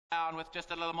Down with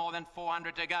just a little more than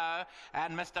 400 to go,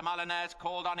 and Mr. Mulliner has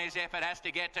called on his effort, has to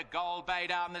get to Gold Bay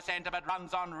down the centre, but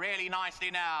runs on really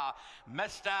nicely now.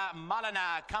 Mr.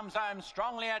 Mulliner comes home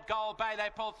strongly at Gold Bay. They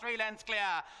pull 3 lengths clear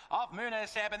of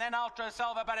Muniseb and then Ultra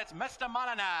Silver, but it's Mr.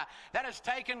 Mulliner that has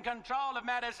taken control of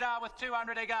matters now with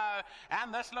 200 to go,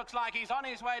 and this looks like he's on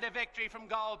his way to victory from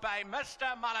Gold Bay.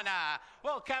 Mr. Mulliner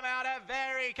will come out a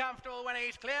very comfortable winner.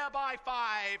 He's clear by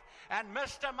 5, and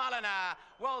Mr. Mulliner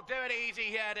will do it easy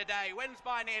here today. Wins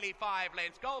by nearly 5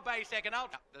 lengths. Gold Bay second.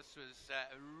 This was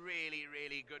a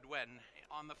really good win.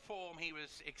 On the form he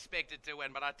was expected to win,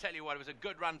 but I tell you what, it was a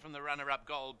good run from the runner-up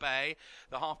Gold Bay,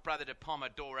 the half-brother to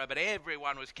Pomodoro, but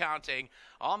everyone was counting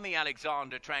on the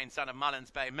Alexander trained son of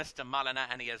Mullins Bay, Mr. Mulliner,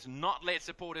 and he has not let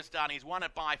supporters down. He's won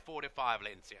it by 4 to 5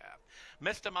 lengths here.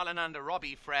 Mr. Mulliner under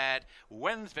Robbie Frad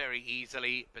wins very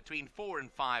easily between 4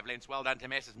 and 5 lengths. Well done to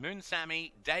Messrs. Moon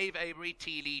Sammy, Dave Avery,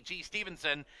 T. Lee, G.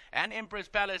 Stevenson, and Empress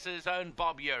Palace's own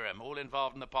Bob Urim, all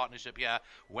involved in the partnership here,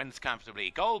 wins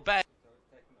comfortably. Gold Bay.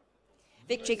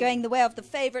 Victory going the way of the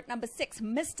favourite, number 6,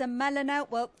 Mr. Mulliner.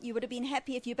 Well, you would have been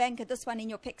happy if you bankered this one in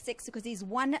your pick 6 because he's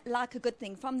won like a good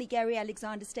thing from the Gary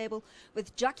Alexander stable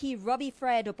with jockey Robbie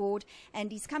Frad aboard,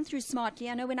 and he's come through smartly.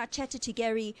 I know when I chatted to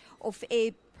Gary off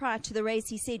air prior to the race,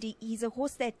 he said he's a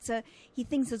horse that he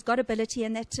thinks has got ability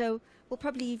and that will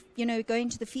probably, go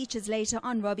into the features later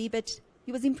on, Robbie, but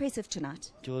he was impressive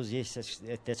tonight. Jules, yes,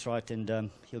 that's right, and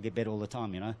he'll get better all the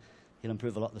time, He'll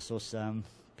improve a lot, the source.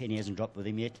 Penny hasn't dropped with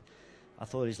him yet. I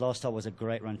thought his last start was a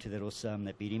great run to that horse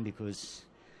that beat him, because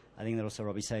I think that also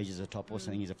Robbie Sage is a top horse.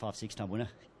 I think he's a 5-6 time winner,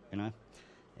 and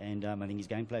I think his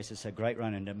game place is a great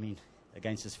run, and I mean,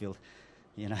 against this field,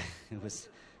 it was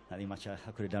nothing much I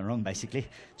could have done wrong, basically.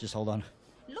 Just hold on.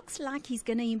 Looks like he's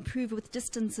going to improve with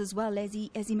distance as well as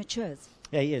he matures.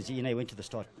 Yeah, he is. He went to the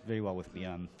start very well with me.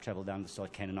 Travelled down the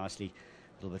start cannon nicely,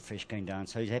 a little bit fresh going down.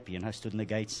 So he's happy, stood in the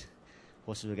gates.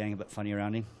 Horses were going a bit funny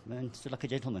around him, and stood like a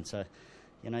gentleman. So,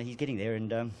 he's getting there,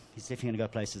 and he's definitely going to go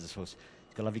places, this horse.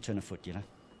 He's got a lovely turn of foot,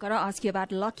 Got to ask you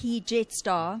about Lockheed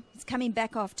Jetstar. He's coming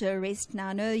back after a rest now.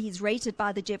 I know he's rated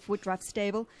by the Jeff Woodruff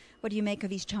stable. What do you make of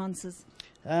his chances?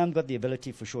 Got the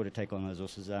ability for sure to take on those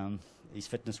horses. His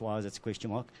fitness-wise, that's a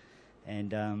question mark.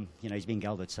 And, he's been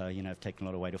gelded, so, I've taken a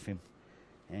lot of weight off him.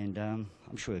 And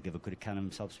I'm sure he'll give a good account of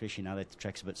himself, especially now that the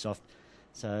track's a bit soft.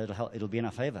 So it'll be in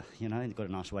our favour, He's got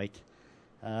a nice weight.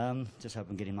 Just hope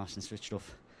and get him nice and switched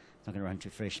off. Not going to run too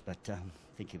fresh, but I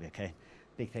think he'll be okay.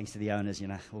 Big thanks to the owners,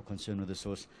 all concerned with this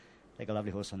horse. They got a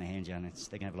lovely horse on their hands, and they're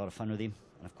going to have a lot of fun with him.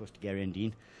 And of course to Gary and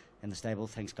Dean and the stable.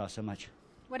 Thanks, guys, so much.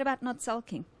 What about not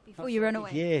sulking before you run away?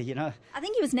 Yeah, I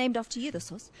think he was named after you, this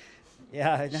horse.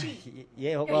 Yeah,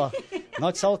 well,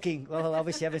 not sulking. Well,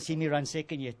 obviously, you haven't seen me run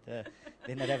second yet.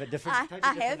 Then they'd have a different,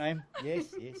 different name. Yes,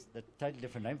 the totally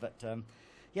different name.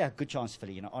 But good chance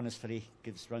filly. Honest filly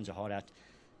runs a heart out.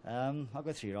 I've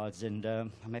got 3 rides, and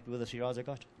I'm happy with the 3 rides I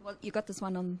got. Well, you got this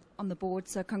one on the board,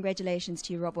 so congratulations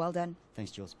to you, Rob. Well done.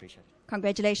 Thanks, Jules. Appreciate it.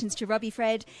 Congratulations to Robbie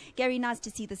Frad. Gary, nice to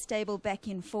see the stable back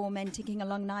in form and ticking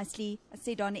along nicely. I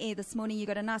said on air this morning you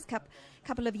got a nice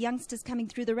couple of youngsters coming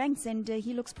through the ranks, and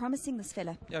he looks promising, this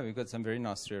fella. Yeah, we've got some very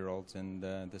nice 3-year-olds, and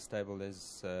the stable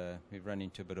is we've run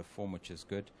into a bit of form, which is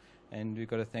good. And we've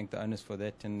got to thank the owners for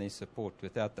that and their support.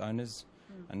 Without the owners,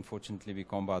 unfortunately, we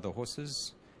can't buy the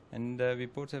horses. And we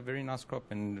bought a very nice crop,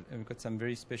 and we've got some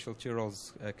very special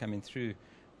 2-year-olds coming through,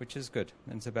 which is good.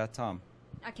 And it's about time.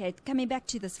 Okay, coming back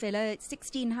to this fella,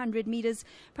 1,600 metres,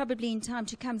 probably in time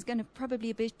to come, is going to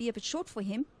probably be a bit short for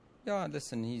him. Yeah,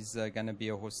 listen, he's going to be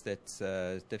a horse that's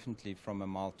definitely from a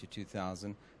mile to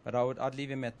 2,000. But I'd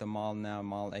leave him at the mile now,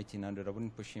 mile 1,800. I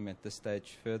wouldn't push him at this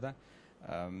stage further.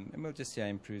 And we'll just see how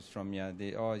he improves from here.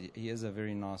 He is a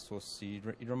very nice horse. He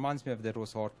reminds me of that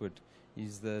horse Heartwood.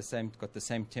 He's got the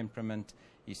same temperament.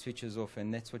 He switches off,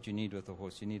 and that's what you need with a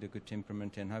horse. You need a good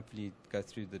temperament, and hopefully go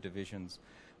through the divisions.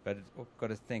 But I've got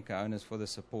to thank our owners for the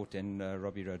support, and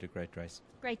Robbie rode a great race.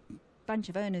 Great bunch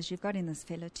of owners you've got in this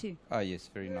fella too. Oh yes,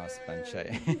 very nice bunch.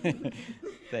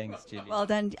 Thanks, Julie. Well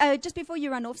done. Just before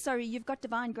you run off, sorry, you've got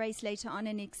Divine Grace later on,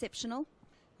 an exceptional.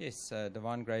 Yes,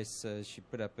 Divine Grace, she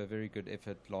put up a very good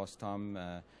effort last time,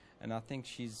 and I think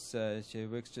she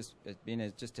works just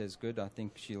as good. I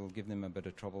think she'll give them a bit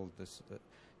of trouble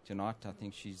tonight. I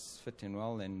think she's fit and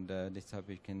well, and let's hope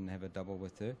we can have a double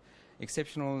with her.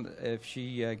 Exceptional, if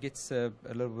she gets a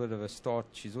little bit of a start,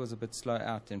 she's always a bit slow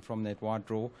out and from that wide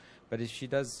draw, but if she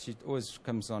does, she always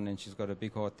comes on, and she's got a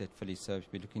big heart, that filly, so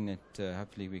we're looking at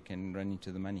hopefully we can run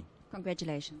into the money.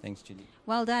 Congratulations. Thanks, Julie.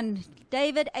 Well done.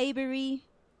 David Avery.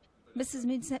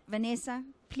 Mrs. Vanessa,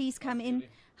 please come in.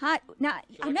 Hi. Now,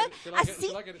 I know. I see.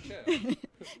 Shall I get a chair?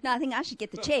 No, I think I should get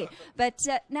the chair. But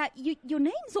now, your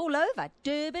name's all over.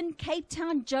 Durban, Cape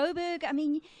Town, Joburg. I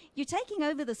mean, you're taking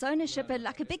over this ownership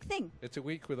like a big thing. It's a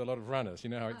week with a lot of runners.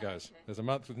 You know how it goes. Okay. There's a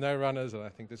month with no runners, and I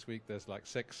think this week there's like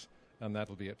 6, and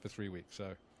that'll be it for 3 weeks.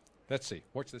 So let's see.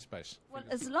 Watch this space. Well,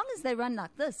 as long as they run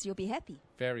like this, you'll be happy.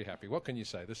 Very happy. What can you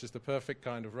say? This is the perfect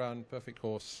kind of run, perfect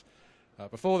horse.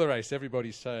 Before the race,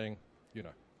 everybody's saying, you know,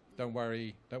 don't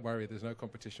worry, there's no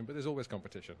competition, but there's always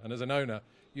competition. And as an owner,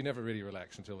 you never really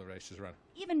relax until the race is run.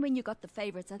 Even when you got the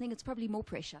favourites, I think it's probably more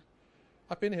pressure.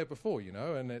 I've been here before, you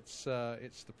know, and it's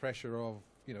the pressure of,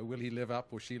 you know, will he live up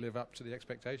or she live up to the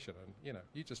expectation? And, you know,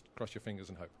 you just cross your fingers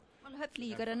and hope. Well, hopefully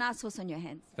you got a nice horse on your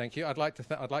hands. Thank you. I'd like to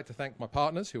thank my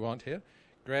partners who aren't here,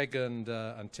 Greg and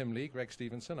Tim Lee, Greg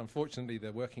Stevenson. Unfortunately,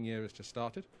 their working year has just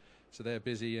started, so they're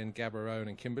busy in Gaborone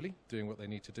and Kimberley doing what they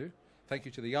need to do. Thank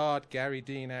you to the yard, Gary,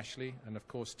 Dean, Ashley, and of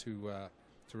course to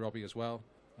Robbie as well,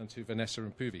 and to Vanessa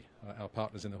and Puvi, our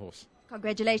partners in the horse.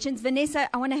 Congratulations. Vanessa,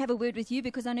 I want to have a word with you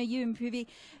because I know you and Puvi,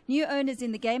 new owners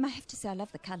in the game. I have to say I love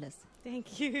the colours.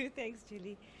 Thank you. Thanks,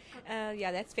 Julie.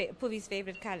 Yeah, that's Puvi's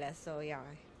favourite colour, so yeah.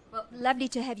 Well, lovely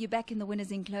to have you back in the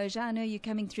winner's enclosure. I know you're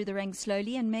coming through the ranks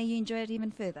slowly, and may you enjoy it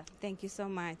even further. Thank you so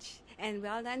much. And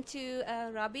well done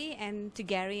to Robbie and to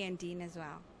Gary and Dean as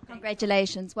well.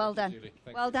 Congratulations. Well done.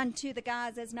 Well done to the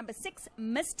guys as number 6,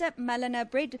 Mr. Mulliner,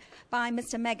 bred by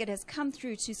Mr. Maggot, has come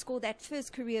through to score that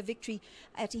first career victory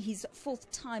at his 4th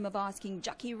time of asking.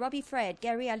 Jockey Robbie Frad,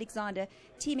 Gary Alexander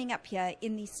teaming up here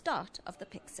in the start of the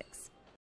pick 6.